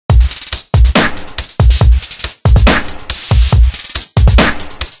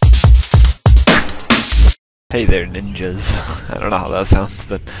Hey there, ninjas. I don't know how that sounds,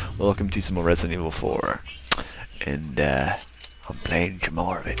 but welcome to some more Resident Evil 4. And, I'm playing some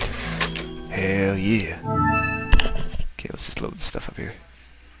more of it. Hell yeah. Okay, let's just load the stuff up here.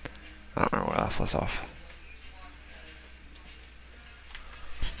 I don't remember what I left off.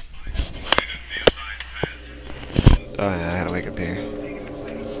 Oh yeah, I gotta wake up here.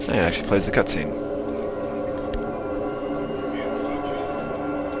 It actually plays the cutscene.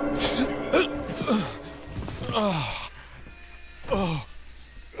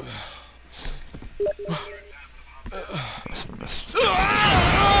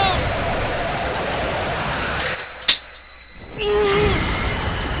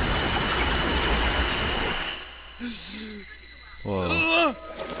 Whoa.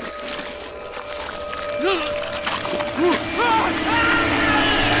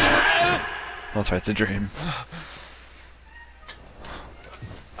 That's right, it's a dream.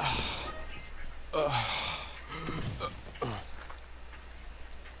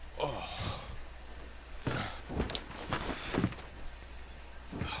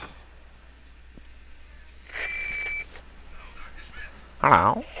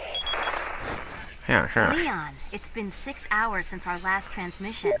 Hello? Yeah, sure. Leon, it's been 6 hours since our last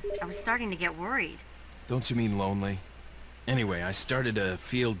transmission. I was starting to get worried. Don't you mean lonely? Anyway, I started to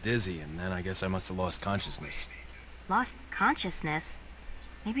feel dizzy, and then I guess I must have lost consciousness. Lost consciousness?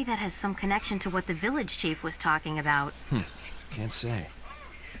 Maybe that has some connection to what the village chief was talking about. Can't say.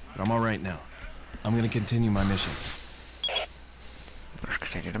 But I'm alright now. I'm gonna continue my mission. Let's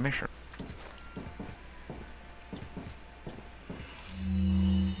continue the mission.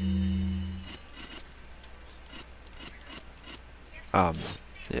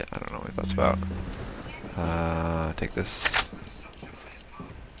 Yeah, I don't know what that's about. Take this.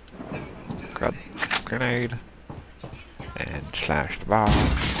 Grab grenade. And slash the ball.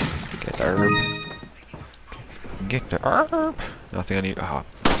 Get the herb. Get the herb! Nothing I need.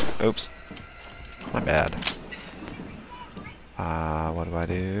 Oops. My bad. What do I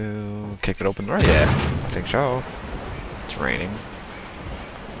do? Kick it open door? Yeah. I think so. It's raining.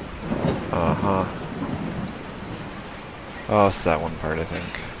 Oh, it's that one part, I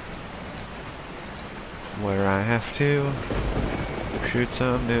think. Where I have to shoot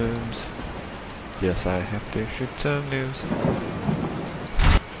some noobs. Yes, I have to shoot some noobs.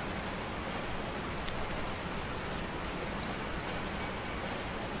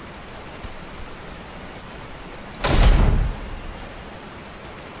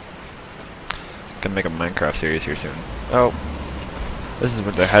 Gonna make a Minecraft series here soon. Oh, this is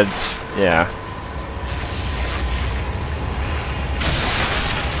with their heads. Yeah.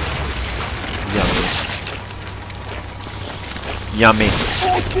 Yummy.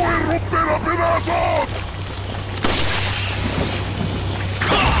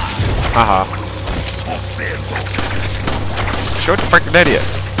 Haha. Show the freaking idiot.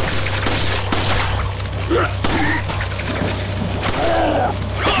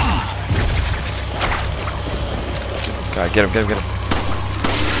 God, get him, get him, get him.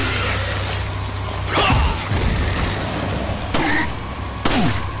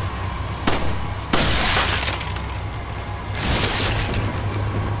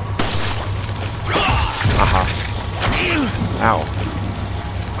 Ow.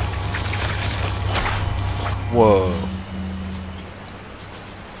 Whoa.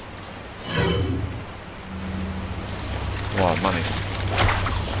 A lot of money.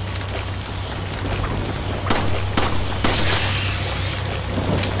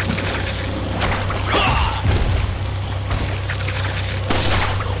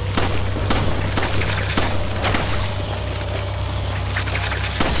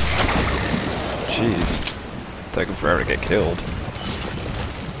 Jeez. Taking forever to get killed.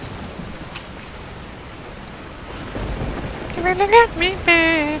 You really got me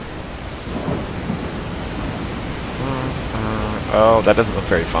bad. Oh, that doesn't look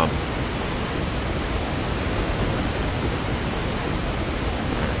very fun.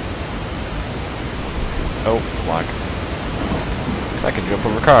 Oh, block. I can jump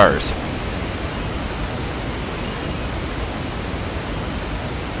over cars.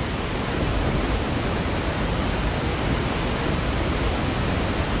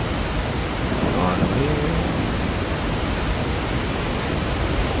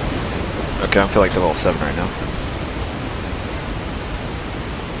 Okay, I feel like level 7 right now.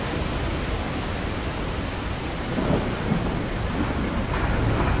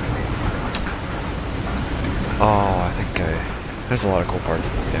 Oh, I think there's a lot of cool parts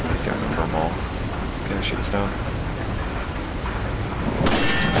in this game. I just can't remember them all. Can I shoot this down?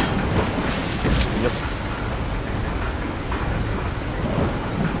 Yep.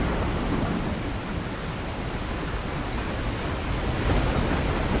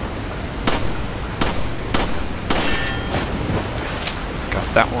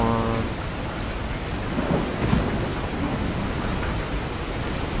 that one.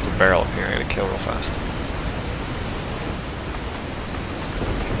 There's a barrel up here I gotta kill real fast.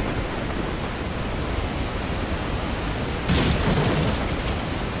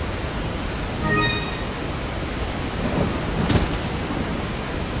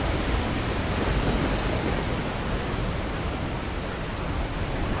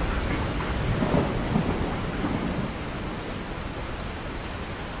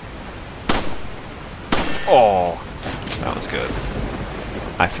 Oh, that was good.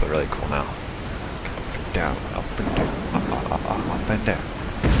 I feel really cool now. Up and down, up and down, up and down.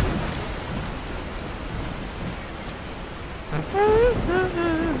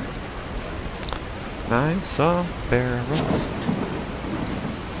 Nice barrels.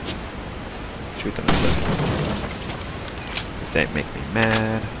 Shoot them instead. They make me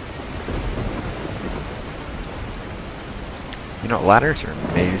mad. You know, ladders are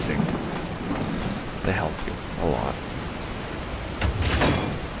amazing. They help you a lot.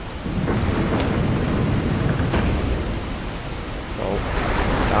 Oh,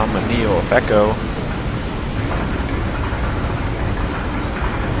 down my Neo of Echo.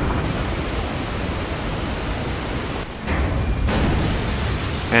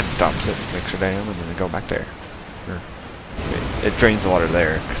 And dumps it, makes a dam, and then they go back there. Or, it drains the water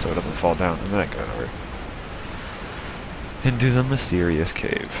there, so it doesn't fall down, and then it goes over into the mysterious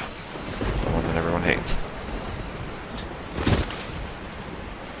cave. The one that everyone hates.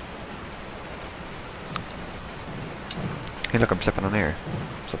 Hey look, I'm stepping on air.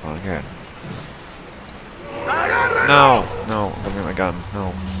 I'm stepping on air. No! No, don't get my gun.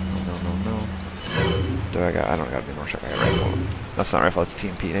 No. No, no, no, no. I don't got any more shot. I got a rifle. That's not a rifle, it's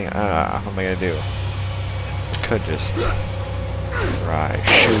TMP. What am I gonna do? Could just try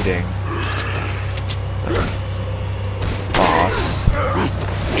shooting. Boss.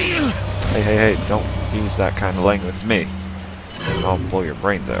 Hey, hey, hey, don't use that kind of language with me. I'll blow your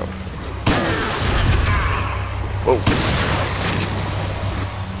brains out. Whoa.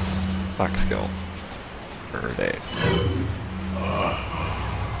 Black skill. Bird aid.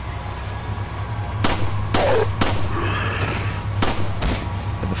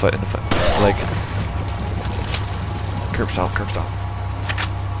 In the foot, leg. Curb stomp, curb stomp.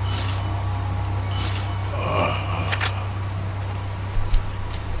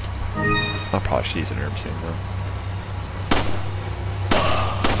 I'll probably should use an herb soon though.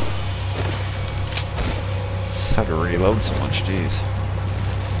 Just had to reload so much, jeez.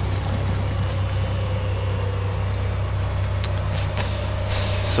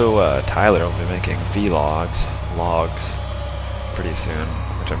 So Tyler will be making vlogs, pretty soon,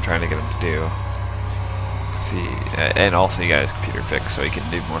 which I'm trying to get him to do. See, and also he got his computer fixed so he can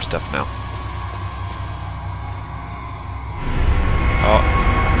do more stuff now. Oh.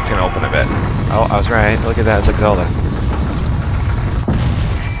 It's gonna open a bit. Oh, I was right. Look at that. It's like Zelda.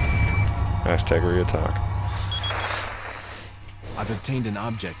 Hashtag real talk. I've obtained an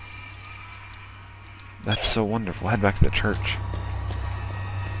object. That's so wonderful. Head back to the church.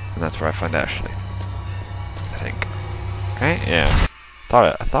 And that's where I find Ashley. I think. Right? Yeah.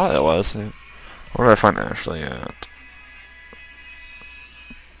 I thought it was. Where did I find Ashley at?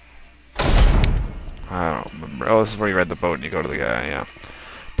 I don't remember. Oh, this is where you ride the boat and you go to the guy, yeah.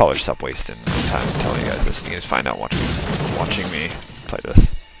 Probably stop wasting time telling you guys this and you guys find out watching me play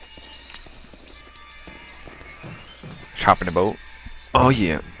this. Hopping a boat. Oh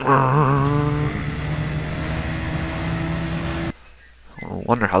yeah. I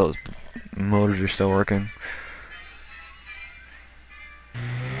wonder how those motors are still working.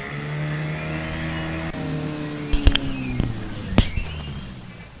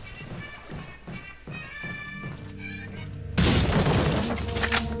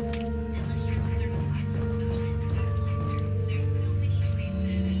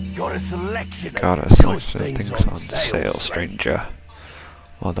 Got a selection of things on sale, stranger.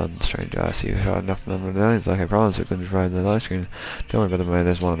 Well done, stranger. I see you have enough number of names like I promised you couldn't provide the live screen. Don't worry about the money,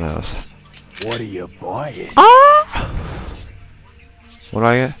 there's one in the house. What are you buying? Ah! What do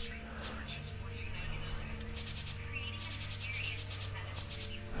I get?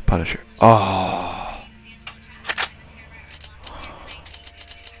 Punisher. Oh.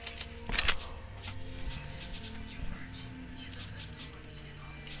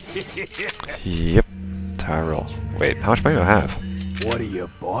 Yep. Tyrell. Wait, how much money do I have? What are you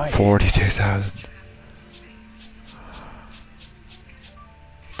buying? 42,000.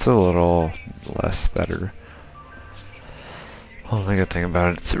 It's a little less better. Only good thing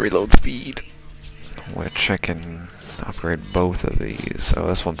about it is the reload speed, which I can upgrade both of these. So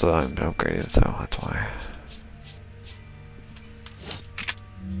this one's upgraded, so that's why.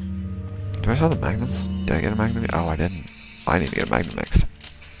 Do I sell the Magnum? Did I get a Magnum? Oh, I didn't. I need to get a Magnum next.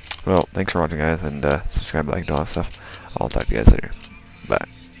 Well, thanks for watching, guys, and subscribe, like, and all that stuff. I'll talk to you guys later. Bye.